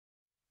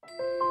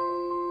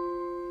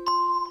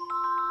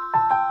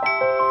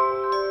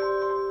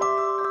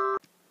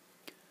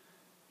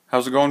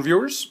How's it going,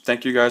 viewers?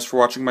 Thank you guys for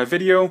watching my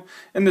video.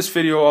 In this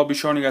video I'll be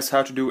showing you guys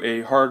how to do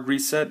a hard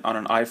reset on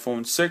an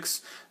iPhone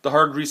 6. The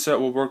hard reset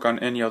will work on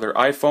any other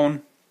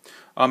iPhone.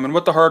 And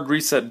what the hard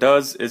reset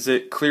does is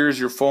it clears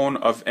your phone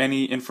of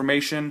any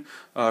information,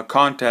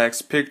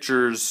 contacts,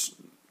 pictures,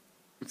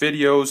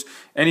 videos,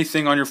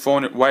 anything on your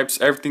phone. It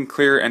wipes everything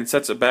clear and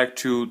sets it back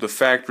to the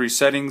factory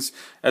settings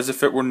as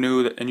if it were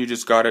new and you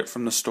just got it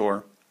from the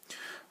store.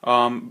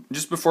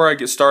 Just before I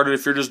get started,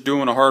 if you're just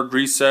doing a hard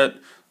reset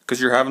because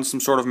you're having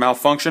some sort of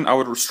malfunction, I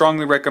would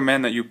strongly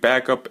recommend that you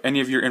back up any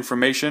of your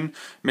information.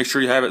 Make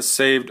sure you have it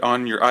saved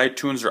on your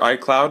iTunes or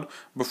iCloud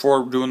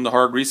before doing the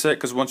hard reset,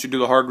 because once you do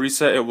the hard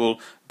reset it will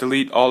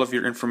delete all of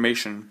your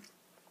information.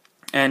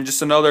 And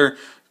just another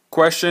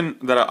question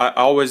that I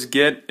always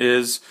get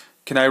is,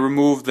 can I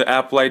remove the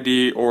Apple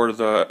ID or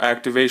the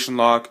activation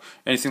lock,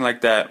 anything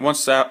like that?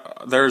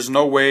 There's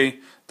no way.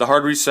 The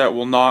hard reset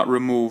will not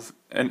remove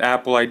an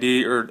Apple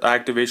ID or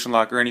activation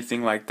lock or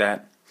anything like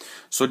that.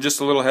 So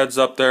just a little heads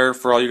up there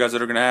for all you guys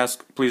that are going to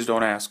ask, please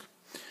don't ask.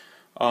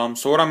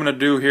 So what I'm going to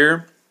do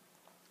here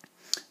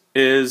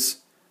is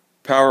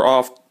power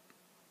off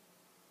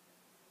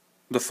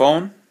the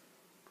phone.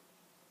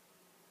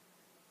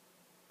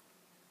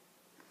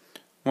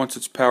 Once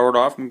it's powered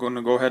off, I'm going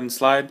to go ahead and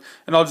slide,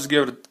 and I'll just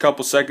give it a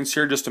couple seconds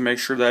here just to make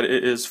sure that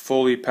it is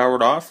fully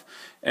powered off.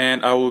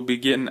 And I will be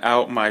getting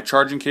out my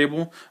charging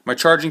cable. My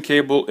charging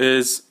cable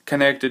is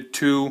connected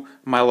to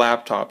my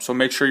laptop, so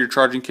make sure your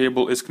charging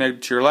cable is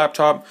connected to your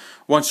laptop.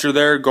 Once you're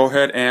there, go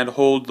ahead and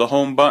hold the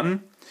home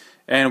button,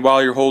 and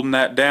while you're holding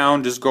that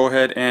down, just go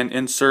ahead and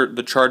insert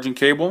the charging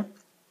cable.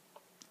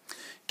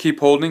 Keep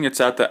holding.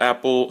 It's at the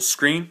Apple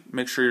screen.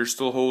 Make sure you're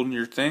still holding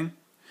your thing.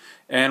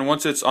 And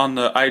once it's on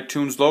the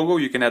iTunes logo,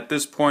 you can at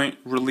this point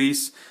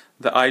release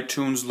the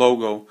iTunes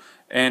logo.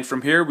 And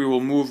from here we will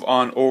move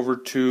on over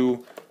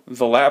to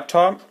the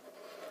laptop,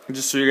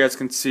 just so you guys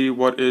can see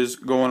what is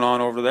going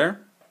on over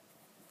there.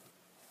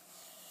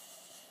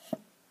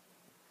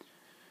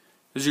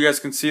 As you guys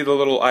can see, the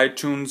little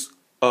iTunes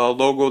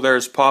logo there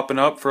is popping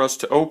up for us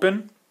to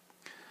open.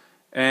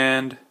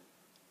 And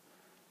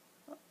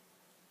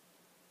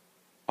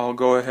I'll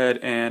go ahead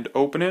and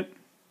open it.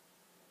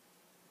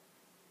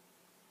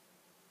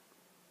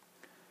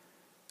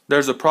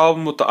 There's a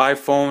problem with the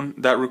iPhone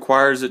that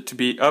requires it to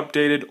be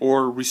updated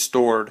or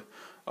restored.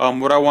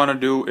 What I want to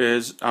do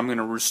is I'm going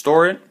to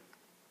restore it,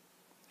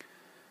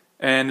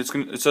 and it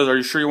says, are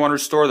you sure you want to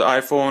restore the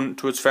iPhone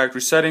to its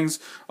factory settings?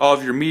 All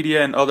of your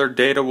media and other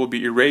data will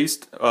be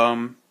erased,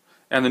 and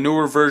the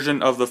newer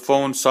version of the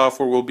phone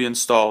software will be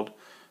installed.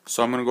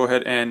 So I'm going to go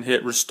ahead and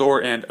hit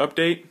restore and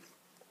update.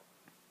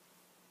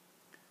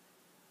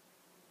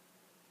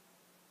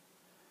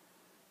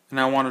 And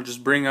I want to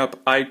just bring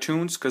up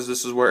iTunes because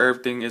this is where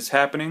everything is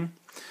happening.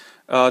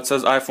 It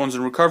says iPhone's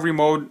in recovery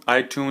mode.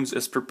 iTunes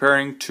is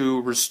preparing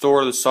to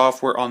restore the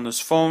software on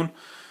this phone.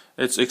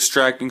 It's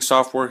extracting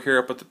software here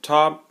up at the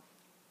top.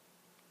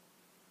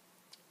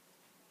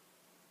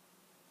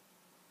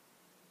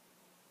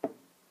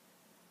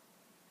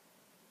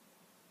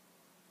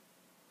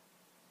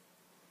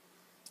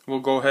 We'll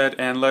go ahead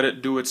and let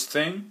it do its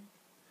thing.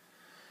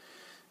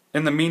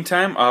 In the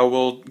meantime, I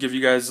will give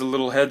you guys a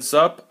little heads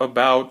up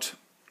about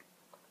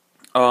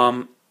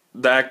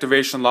the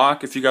activation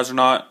lock. If you guys are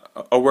not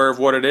aware of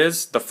what it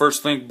is, the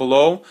first link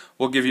below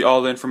will give you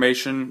all the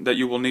information that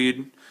you will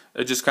need.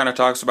 It just kind of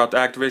talks about the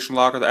activation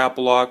lock or the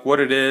Apple lock, what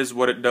it is,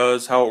 what it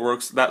does, how it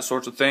works, that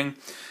sort of thing.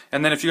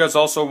 And then if you guys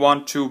also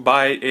want to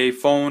buy a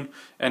phone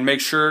and make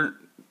sure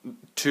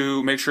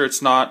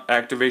it's not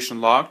activation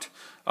locked,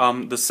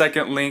 the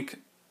second link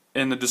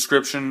in the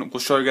description will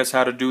show you guys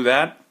how to do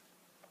that.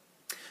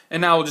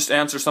 And now I'll just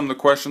answer some of the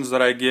questions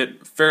that I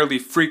get fairly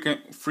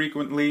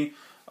frequently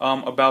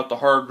about the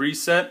hard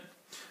reset.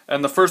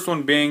 And the first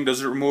one being,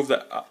 does it remove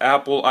the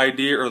Apple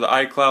ID or the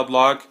iCloud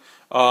lock?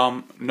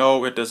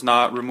 No, it does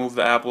not remove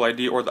the Apple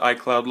ID or the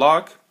iCloud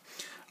lock.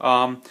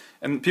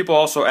 And people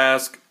also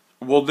ask,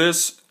 will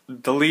this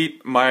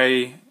delete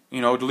my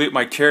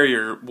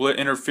carrier? Will it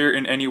interfere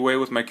in any way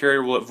with my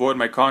carrier? Will it void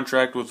my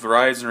contract with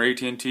Verizon or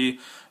AT&T?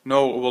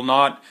 No, it will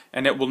not,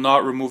 and it will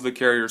not remove the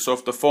carrier. So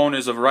if the phone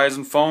is a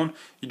Verizon phone,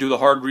 you do the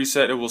hard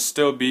reset, it will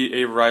still be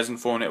a Verizon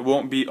phone. It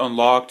won't be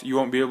unlocked. You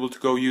won't be able to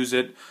go use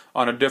it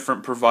on a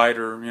different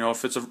provider.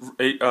 If it's a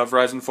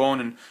Verizon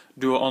phone and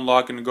do an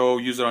unlock and go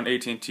use it on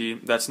AT&T,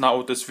 that's not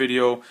what this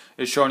video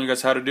is showing you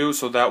guys how to do,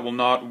 so that will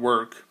not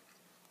work.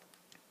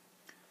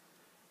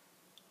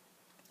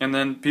 And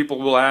then people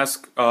will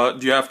ask, do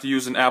you have to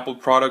use an Apple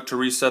product to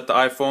reset the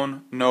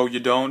iPhone? No,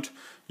 you don't.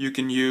 You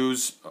can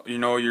use,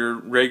 your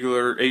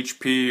regular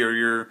HP or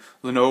your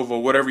Lenovo,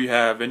 whatever you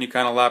have, any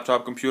kind of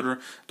laptop computer.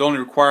 The only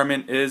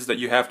requirement is that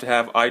you have to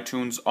have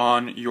iTunes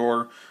on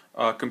your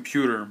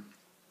computer.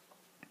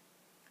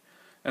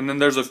 And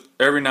then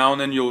every now and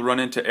then you'll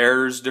run into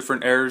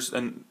different errors.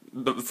 And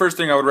the first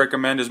thing I would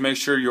recommend is make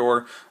sure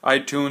your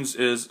iTunes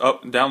is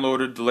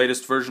downloaded. The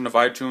latest version of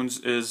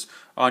iTunes is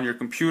on your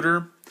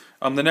computer.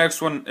 The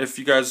next one, if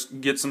you guys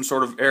get some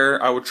sort of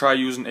error, I would try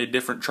using a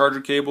different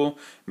charger cable.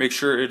 Make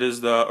sure it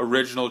is the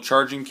original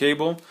charging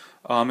cable.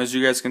 As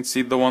you guys can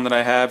see, the one that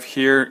I have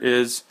here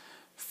is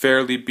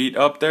fairly beat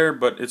up there,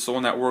 but it's the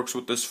one that works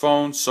with this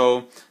phone,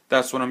 so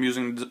that's what I'm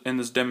using in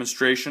this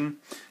demonstration.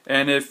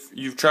 And if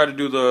you've tried to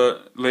do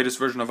the latest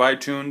version of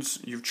iTunes,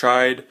 you've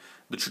tried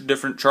the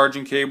different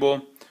charging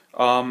cable,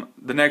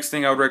 the next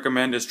thing I would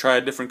recommend is try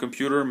a different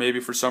computer. Maybe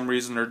for some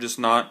reason they're just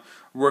not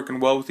working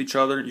well with each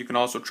other. You can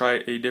also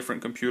try a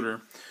different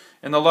computer.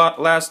 And the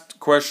last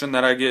question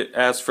that I get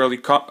asked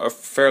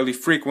fairly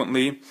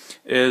frequently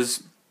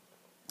is,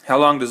 how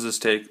long does this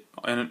take?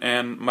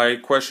 And my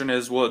question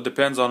is, well, it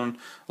depends on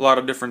a lot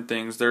of different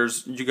things.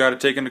 You got to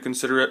take into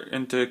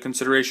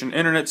consideration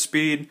internet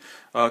speed,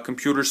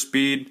 computer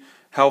speed,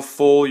 how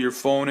full your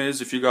phone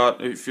is. If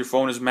your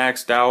phone is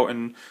maxed out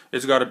and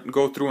it's got to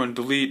go through and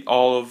delete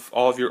all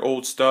of your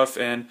old stuff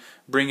and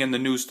bring in the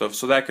new stuff,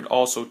 so that could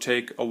also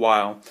take a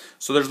while.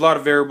 So there's a lot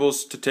of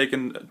variables to take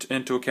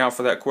into account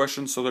for that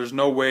question. So there's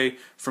no way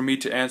for me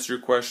to answer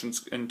your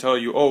questions and tell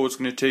you, oh, it's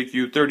going to take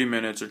you 30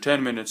 minutes or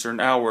 10 minutes or an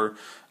hour.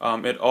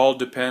 It all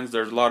depends.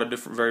 There's a lot of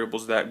different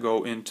variables that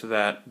go into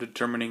that,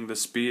 determining the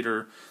speed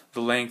or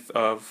the length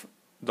of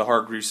the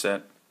hard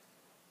reset.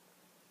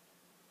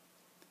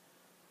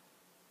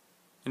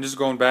 And just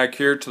going back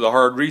here to the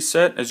hard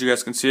reset, as you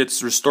guys can see,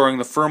 it's restoring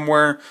the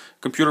firmware.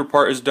 Computer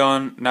part is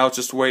done. Now it's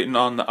just waiting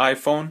on the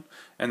iPhone,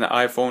 and the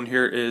iPhone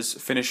here is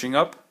finishing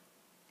up.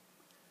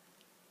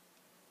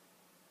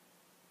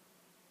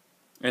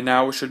 And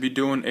now we should be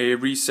doing a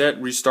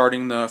reset,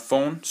 restarting the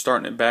phone,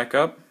 starting it back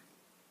up.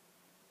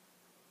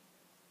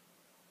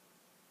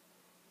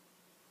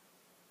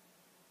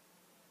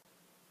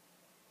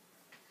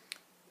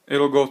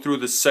 It'll go through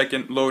the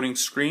second loading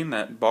screen.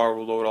 That bar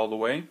will load all the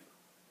way.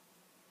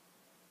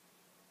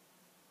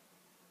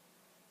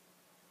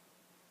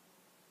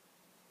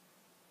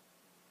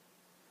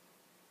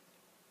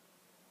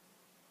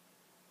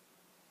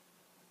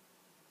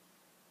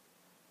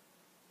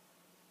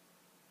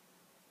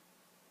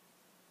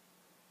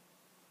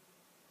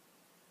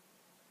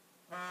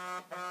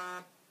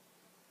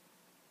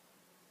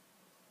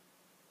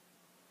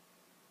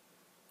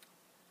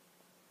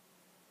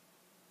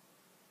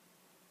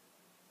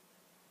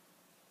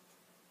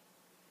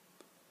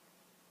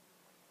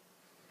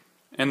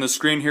 And the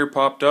screen here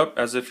popped up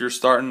as if you're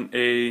starting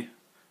a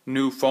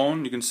new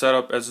phone. You can set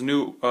up as a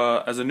new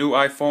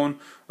iPhone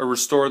or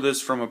restore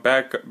this from a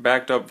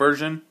backed up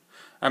version.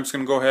 I'm just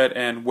going to go ahead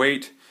and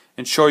wait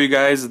and show you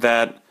guys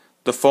that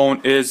the phone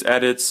is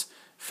at its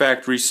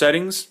factory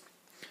settings.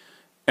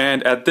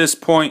 And at this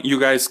point, you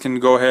guys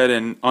can go ahead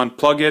and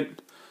unplug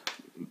it.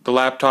 The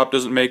laptop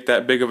doesn't make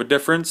that big of a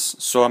difference,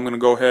 so I'm going to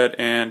go ahead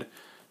and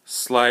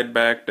slide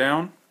back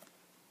down.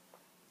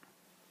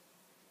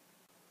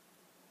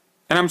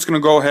 And I'm just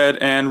going to go ahead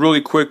and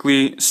really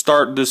quickly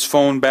start this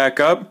phone back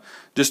up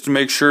just to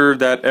make sure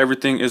that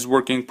everything is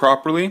working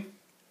properly.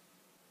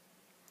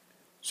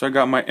 So I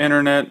got my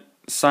internet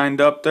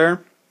signed up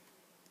there.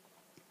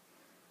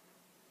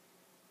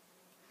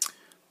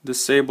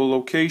 Disable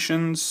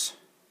locations.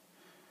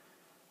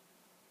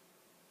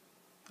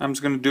 I'm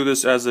just going to do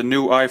this as a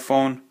new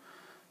iPhone.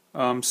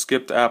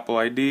 Skip the Apple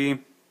ID.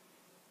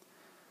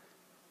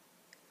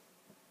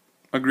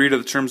 Agree to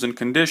the terms and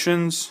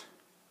conditions.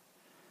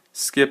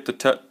 Skip the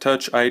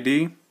Touch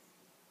ID,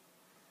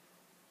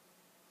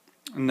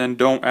 and then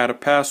don't add a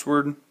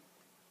password,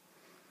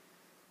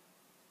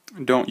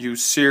 don't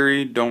use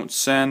Siri, don't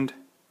send,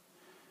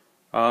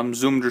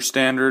 zoomed or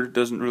standard,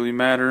 doesn't really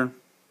matter,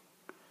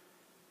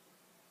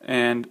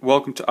 and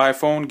welcome to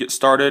iPhone, get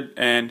started.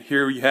 And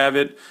here you have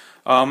it.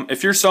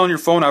 If you're selling your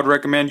phone, I would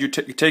recommend you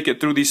take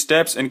it through these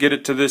steps and get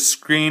it to this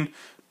screen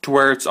to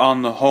where it's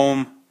on the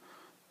home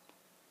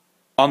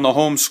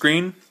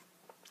screen.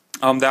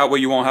 That way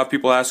you won't have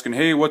people asking,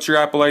 hey, what's your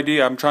Apple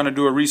ID? I'm trying to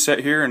do a reset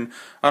here and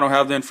I don't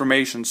have the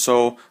information.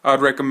 So I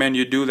would recommend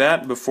you do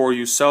that before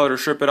you sell it or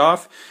ship it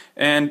off.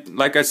 And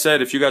like I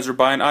said, if you guys are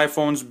buying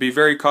iPhones, be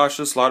very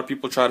cautious. A lot of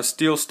people try to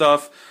steal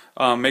stuff.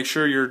 Make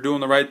sure you're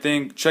doing the right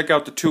thing. Check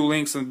out the 2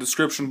 links in the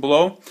description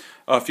below.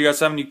 If you guys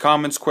have any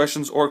comments,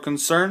 questions, or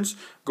concerns,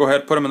 go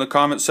ahead and put them in the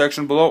comment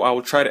section below. I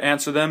will try to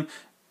answer them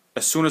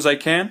as soon as I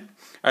can.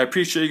 I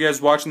appreciate you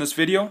guys watching this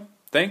video.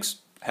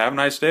 Thanks. Have a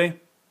nice day.